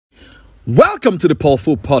Welcome to the Paul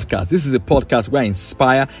Fu Podcast. This is a podcast where I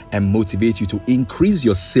inspire and motivate you to increase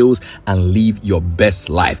your sales and live your best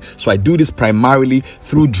life. So I do this primarily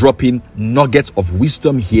through dropping nuggets of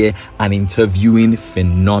wisdom here and interviewing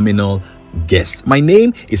phenomenal guests. My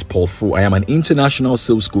name is Paul Fu. I am an international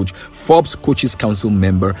sales coach, Forbes Coaches Council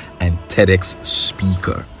member, and TEDx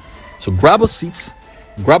speaker. So grab a seat,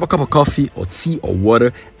 grab a cup of coffee or tea or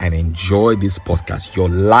water and enjoy this podcast. Your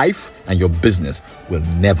life and your business will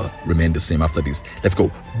never remain the same after this. Let's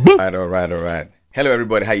go. Boom. All right. Hello,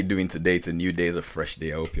 everybody. How you doing today? It's a new day. It's a fresh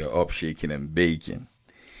day. I hope you're up, shaking and baking.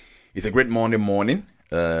 It's a great Monday morning.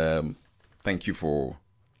 Thank you for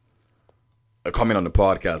coming on the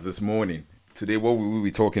podcast this morning. Today, what will we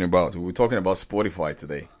be talking about? We'll be talking about Spotify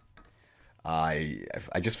today. I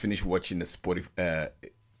just finished watching the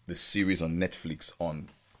series on Netflix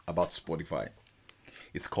about Spotify.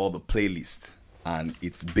 It's called The Playlist, and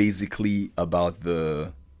it's basically about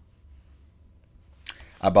the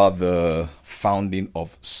founding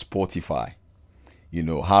of Spotify. You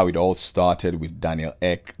know how it all started with Daniel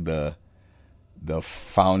Ek, the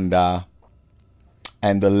founder,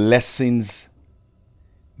 and the lessons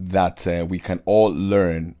that we can all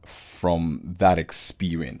learn from that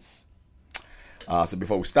experience. So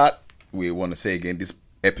before we start, we want to say again, this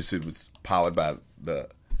episode was powered by the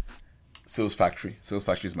Sales Factory. Sales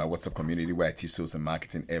Factory is my WhatsApp community where I teach sales and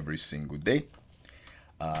marketing every single day.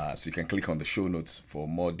 So you can click on the show notes for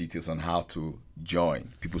more details on how to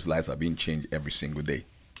join. People's lives are being changed every single day.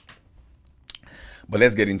 But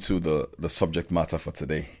let's get into the subject matter for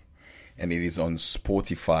today. And it is on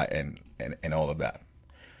Spotify and all of that.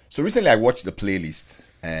 So recently I watched The Playlist,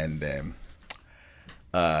 and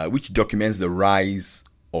which documents the rise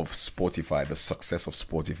of Spotify, the success of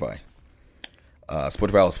Spotify.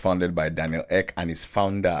 Spotify was founded by Daniel Ek and his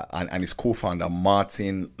founder and his co-founder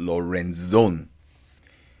Martin Lorenzon.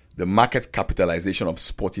 The market capitalization of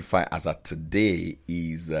Spotify as of today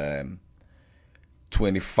is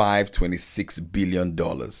 $26 billion.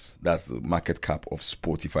 That's the market cap of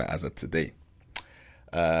Spotify as of today.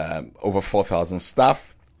 Over 4,000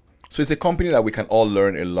 staff. So it's a company that we can all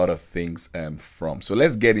learn a lot of things from. So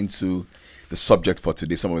let's get into the subject for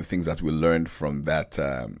today, some of the things that we learned from that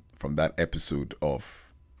episode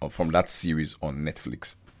from that series on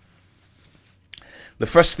Netflix. The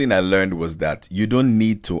first thing I learned was that you don't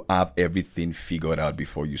need to have everything figured out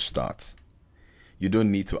before you start. You don't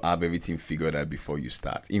need to have everything figured out before you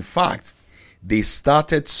start. In fact, they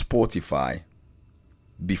started Spotify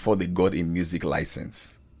before they got a music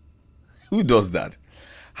license. Who does that?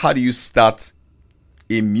 How do you start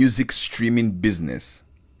a music streaming business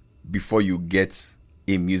before you get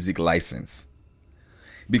a music license?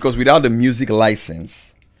 Because without a music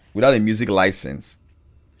license,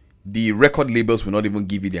 the record labels will not even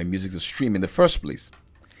give you their music to stream in the first place.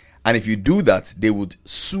 And if you do that, they would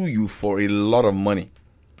sue you for a lot of money.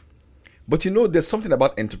 But you know, there's something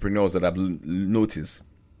about entrepreneurs that I've noticed.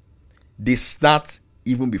 They start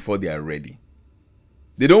even before they are ready.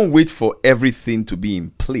 They don't wait for everything to be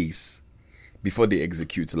in place before they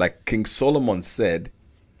execute. Like King Solomon said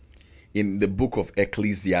in the book of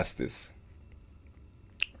Ecclesiastes,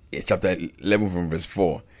 chapter 11 from verse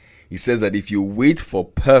 4, he says that if you wait for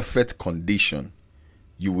perfect condition,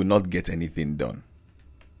 you will not get anything done.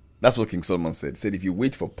 That's what King Solomon said. He said, if you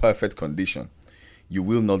wait for perfect condition, you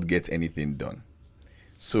will not get anything done.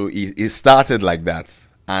 So it started like that,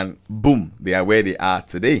 and boom, they are where they are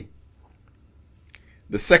today.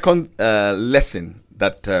 The second lesson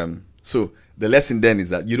so the lesson then is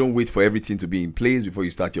that you don't wait for everything to be in place before you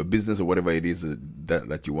start your business or whatever it is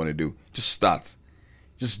that you want to do. Just start.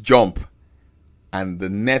 Just jump. And the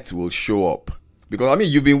net will show up.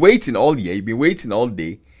 Because, you've been waiting all year. You've been waiting all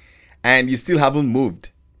day. And you still haven't moved.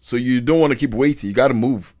 So you don't want to keep waiting. You got to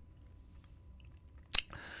move.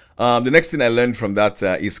 The next thing I learned from that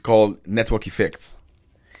is called network effects.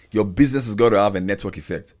 Your business has got to have a network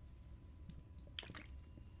effect.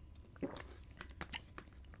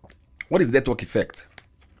 What is network effect?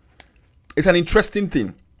 It's an interesting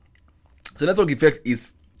thing. So network effect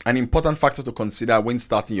is an important factor to consider when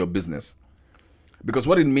starting your business. Because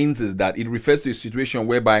what it means is that it refers to a situation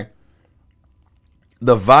whereby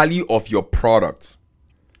the value of your product,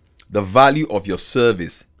 the value of your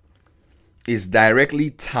service is directly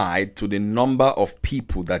tied to the number of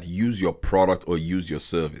people that use your product or use your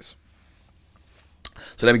service.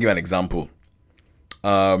 So let me give you an example.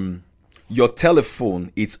 Your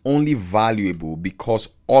telephone is only valuable because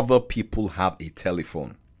other people have a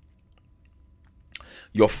telephone.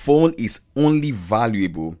 Your phone is only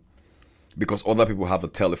valuable because other people have a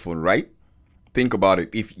telephone, right? Think about it.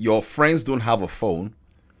 If your friends don't have a phone,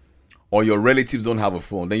 or your relatives don't have a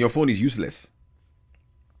phone, then your phone is useless.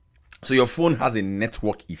 So your phone has a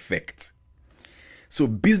network effect. So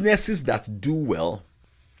businesses that do well,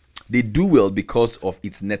 they do well because of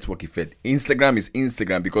its network effect. Instagram is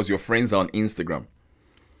Instagram because your friends are on Instagram.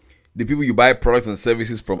 The people you buy products and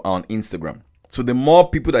services from are on Instagram. So the more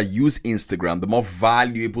people that use Instagram, the more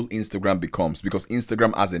valuable Instagram becomes because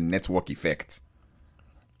Instagram has a network effect.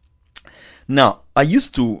 Now, I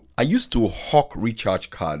used to hawk recharge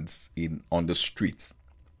cards on the streets.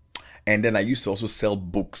 And then I used to also sell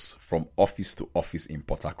books from office to office in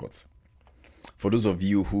Port Harcourt. For those of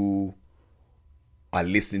you who are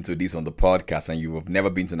listening to this on the podcast and you have never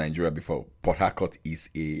been to Nigeria before, Port Harcourt is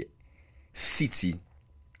a city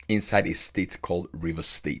inside a state called Rivers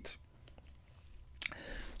State.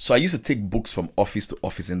 So I used to take books from office to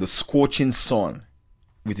office in the scorching sun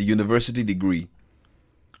with a university degree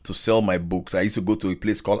to sell my books. I used to go to a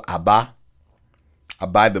place called Aba. I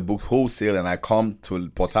buy the book wholesale and I come to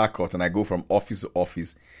Port Harcourt and I go from office to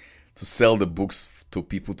office to sell the books to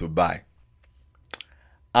people to buy.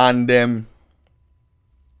 And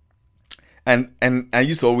I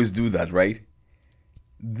used to always do that, right?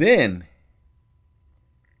 Then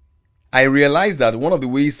I realized that one of the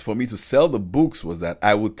ways for me to sell the books was that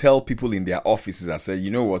I would tell people in their offices, I said, you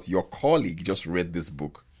know what, your colleague just read this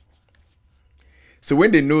book. So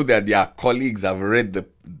when they know that their colleagues have read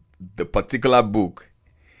the particular book,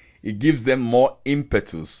 it gives them more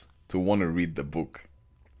impetus to want to read the book.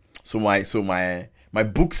 So my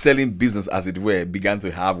book selling business, as it were, began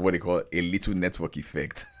to have what they call a little network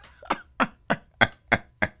effect.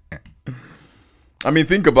 I mean,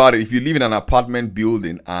 think about it. If you live in an apartment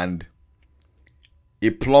building and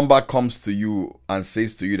a plumber comes to you and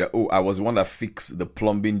says to you that, oh, I was the one that fixed the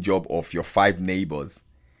plumbing job of your 5 neighbors.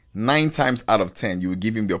 9 times out of 10, you will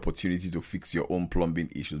give him the opportunity to fix your own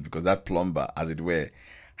plumbing issues because that plumber, as it were,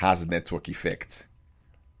 has a network effect.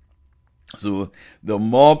 So the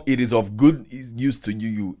more it is of good use to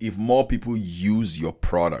you if more people use your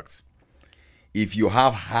product. If you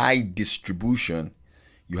have high distribution,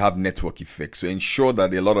 you have network effect. So ensure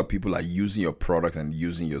that a lot of people are using your product and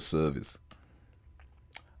using your service.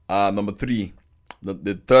 Number 3,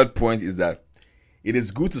 the third point is that it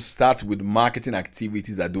is good to start with marketing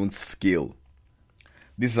activities that don't scale.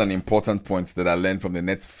 This is an important point that I learned from the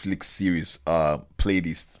Netflix series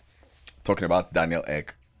Playlist, talking about Daniel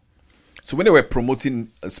Ek. So when they were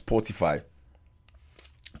promoting Spotify,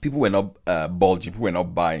 people were not bulging, people were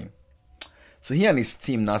not buying. So he and his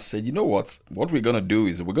team now said, you know what we're going to do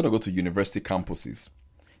is we're going to go to university campuses,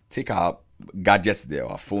 take our gadgets there,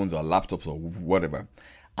 our phones, our laptops or whatever,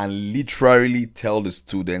 and literally tell the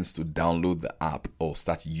students to download the app or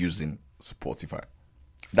start using Spotify.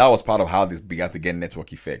 That was part of how this began to get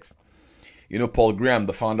network effects. You know, Paul Graham,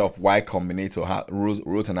 the founder of Y Combinator,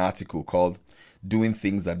 wrote an article called Doing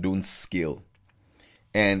Things That Don't Scale.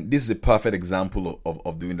 And this is a perfect example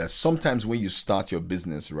of doing that. Sometimes when you start your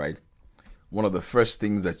business, right, one of the first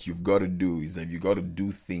things that you've got to do is that you've got to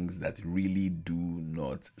do things that really do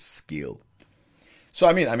not scale. So,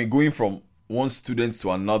 I mean, going from one student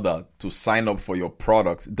to another to sign up for your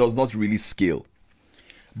product does not really scale.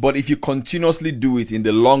 But if you continuously do it in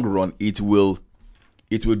the long run, it will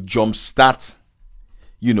jumpstart,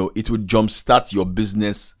 your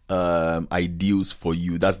business ideals for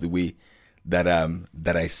you. That's the way that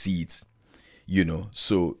I see it.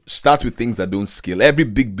 So start with things that don't scale. Every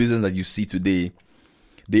big business that you see today,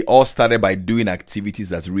 they all started by doing activities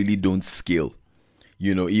that really don't scale.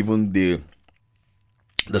 Even the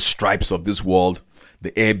Stripes of this world,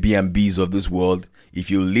 the Airbnbs of this world, if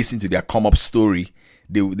you listen to their come up story,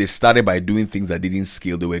 they started by doing things that didn't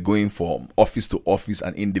scale. They were going from office to office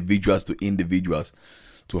and individuals to individuals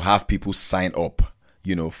to have people sign up,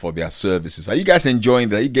 for their services. Are you guys enjoying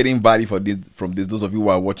that? Are you getting value from this? Those of you who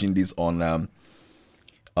are watching this on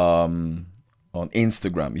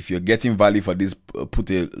Instagram, if you're getting value for this,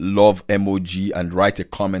 put a love emoji and write a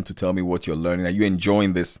comment to tell me what you're learning. Are you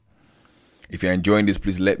enjoying this? If you're enjoying this,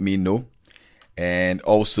 please let me know. And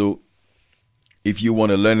also, if you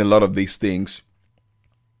want to learn a lot of these things,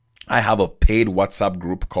 I have a paid WhatsApp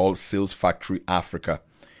group called Sales Factory Africa,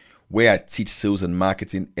 where I teach sales and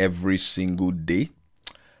marketing every single day.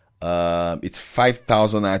 It's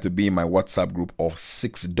 5,000 naira to be in my WhatsApp group or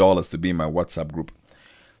 $6 to be in my WhatsApp group.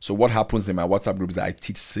 So what happens in my WhatsApp group is that I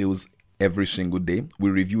teach sales every single day. We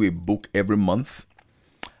review a book every month.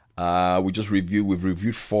 We've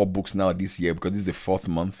reviewed 4 books now this year because this is the 4th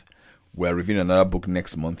month. We're reviewing another book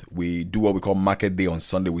next month. We do what we call Market Day on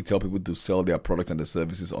Sunday. We tell people to sell their products and their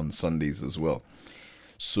services on Sundays as well.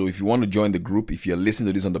 So if you want to join the group, if you're listening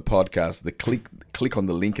to this on the podcast, click on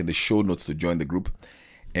the link in the show notes to join the group.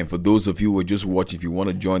 And for those of you who are just watching, if you want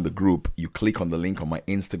to join the group, you click on the link on my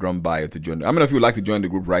Instagram bio to join. How many of you would like to join the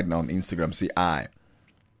group right now on Instagram? Say I.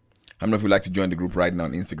 How many of you would like to join the group right now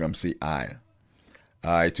on Instagram? Say I.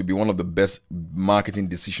 It will be one of the best marketing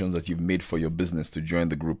decisions that you've made for your business to join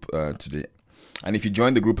the group today. And if you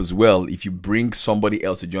join the group as well, if you bring somebody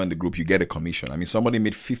else to join the group, you get a commission. I mean, somebody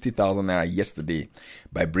made 50,000 naira yesterday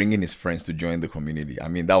by bringing his friends to join the community. I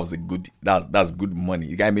mean, that was that's good money.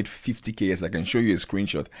 The guy made 50K. Yes, I can show you a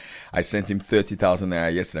screenshot. I sent him 30,000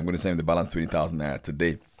 naira yesterday. I'm going to send him the balance 20,000 naira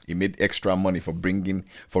today. He made extra money for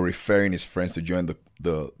referring his friends to join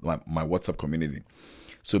my WhatsApp community.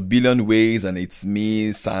 So Billion Ways, and it's me,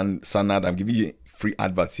 Sanad. I'm giving you free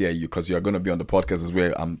adverts here because you're going to be on the podcast as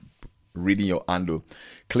well. I'm reading your handle.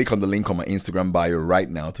 Click on the link on my Instagram bio right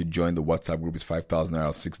now to join the WhatsApp group. It's 5,000 or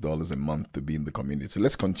 $6 a month to be in the community. So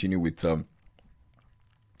let's continue with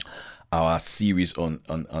our series on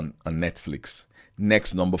Netflix.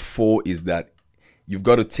 Next, number 4 is that you've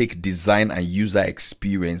got to take design and user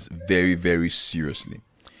experience very, very seriously.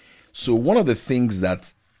 So one of the things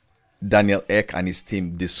that Daniel Ek and his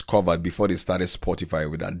team discovered before they started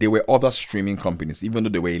Spotify with that, there were other streaming companies, even though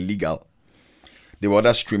they were illegal. There were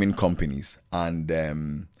other streaming companies, and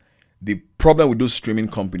the problem with those streaming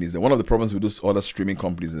companies, one of the problems with those other streaming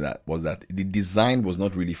companies was that the design was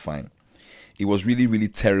not really fine. It was really, really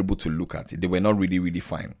terrible to look at. They were not really, really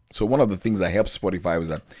fine. So one of the things that helped Spotify was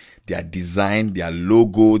that their design, their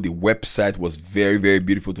logo, the website was very, very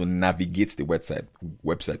beautiful to navigate the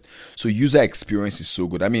website. So user experience is so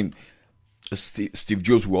good. I mean, Steve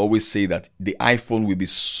Jobs will always say that the iPhone will be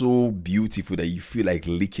so beautiful that you feel like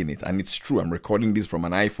licking it. And it's true. I'm recording this from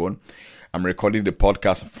an iPhone. I'm recording the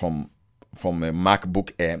podcast from a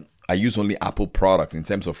MacBook Air. I use only Apple products in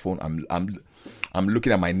terms of phone. I'm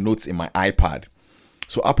looking at my notes in my iPad.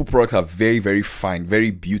 So Apple products are very, very fine,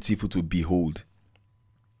 very beautiful to behold.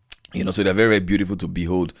 So they're very, very beautiful to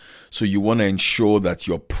behold. So you want to ensure that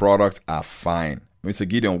your products are fine. Mr.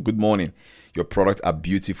 Gideon, good morning. Your products are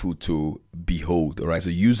beautiful to behold. All right. So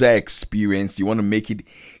user experience, you want to make it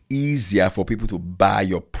easier for people to buy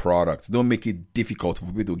your products. Don't make it difficult for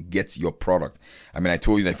people to get your product. I mean, I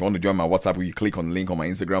told you that if you want to join my WhatsApp, you click on the link on my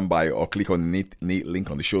Instagram bio or click on the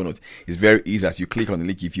link on the show notes. It's very easy. As you click on the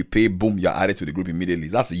link, if you pay, boom, you're added to the group immediately.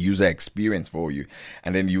 That's the user experience for you.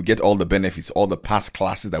 And then you get all the benefits, all the past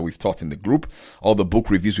classes that we've taught in the group, all the book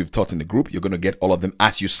reviews we've taught in the group. You're going to get all of them.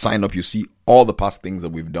 As you sign up, you see all the past things that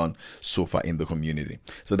we've done so far in the community.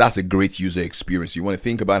 So that's a great user experience. You want to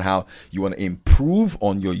think about how you want to improve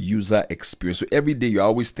on your user experience. So every day you're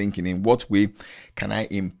always thinking, in what way can I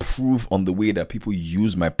improve on the way that people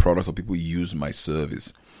use my product or people use my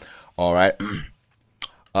service? All right.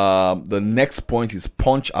 The next point is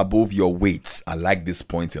punch above your weight. I like this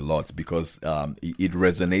point a lot because it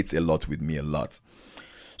resonates a lot with me a lot.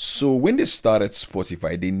 So when they started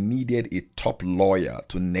Spotify, they needed a top lawyer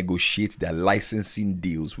to negotiate their licensing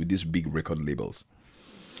deals with these big record labels.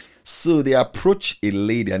 So they approached a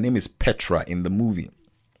lady, her name is Petra in the movie.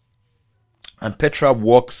 And Petra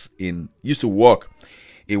used to work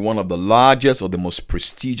in one of the largest or the most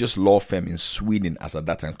prestigious law firm in Sweden as at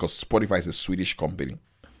that time, because Spotify is a Swedish company.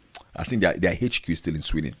 I think their HQ is still in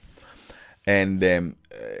Sweden. And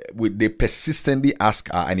they persistently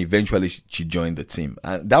asked her, and eventually she joined the team.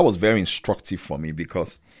 And that was very instructive for me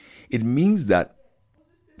because it means that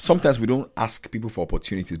sometimes we don't ask people for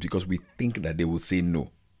opportunities because we think that they will say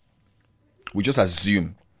no. We just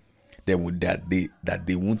assume that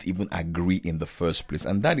they won't even agree in the first place.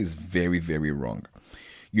 And that is very, very wrong.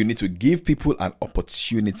 You need to give people an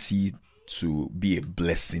opportunity to be a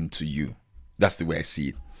blessing to you. That's the way I see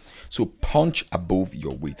it. So punch above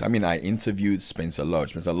your weight. I mean, I interviewed Spencer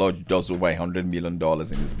Lodge. Spencer Lodge does over $100 million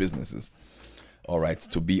in his businesses. All right,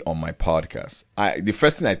 to be on my podcast. The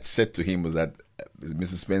first thing I said to him was that,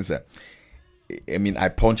 Mr. Spencer, I mean, I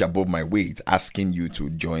punch above my weight asking you to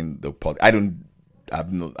join the podcast.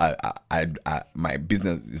 My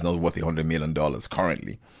business is not worth $100 million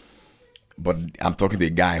currently. But I'm talking to a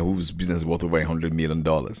guy whose business is worth over $100 million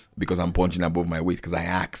because I'm punching above my weight because I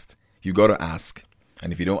asked. You got to ask.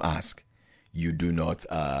 And if you don't ask, you do not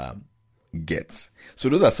get. So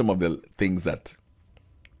those are some of the things that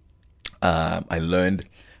I learned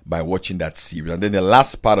by watching that series. And then the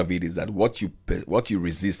last part of it is that what you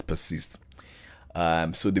resist persists.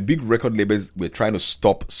 So the big record labels were trying to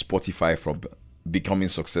stop Spotify from becoming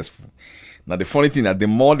successful. Now the funny thing is that the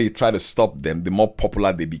more they try to stop them, the more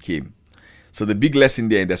popular they became. So the big lesson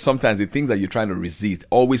there is that sometimes the things that you're trying to resist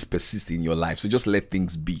always persist in your life. So just let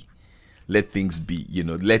things be. Let things be,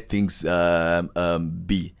 let things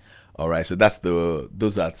be. All right, so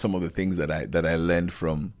those are some of the things that I learned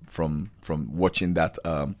from watching that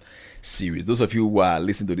series. Those of you who are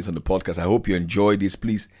listening to this on the podcast, I hope you enjoy this.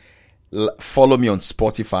 Please follow me on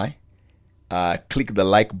Spotify. Click the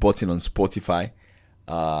like button on Spotify.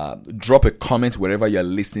 Drop a comment wherever you're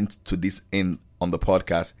listening to this on the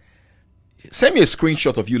podcast. Send me a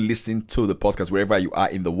screenshot of you listening to the podcast wherever you are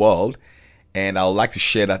in the world, and I would like to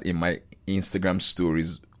share that in my Instagram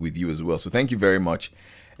stories with you as well. So thank you very much,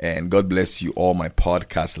 and God bless you, all my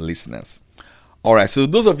podcast listeners. All right, so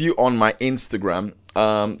those of you on my Instagram,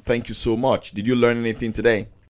 thank you so much. Did you learn anything today?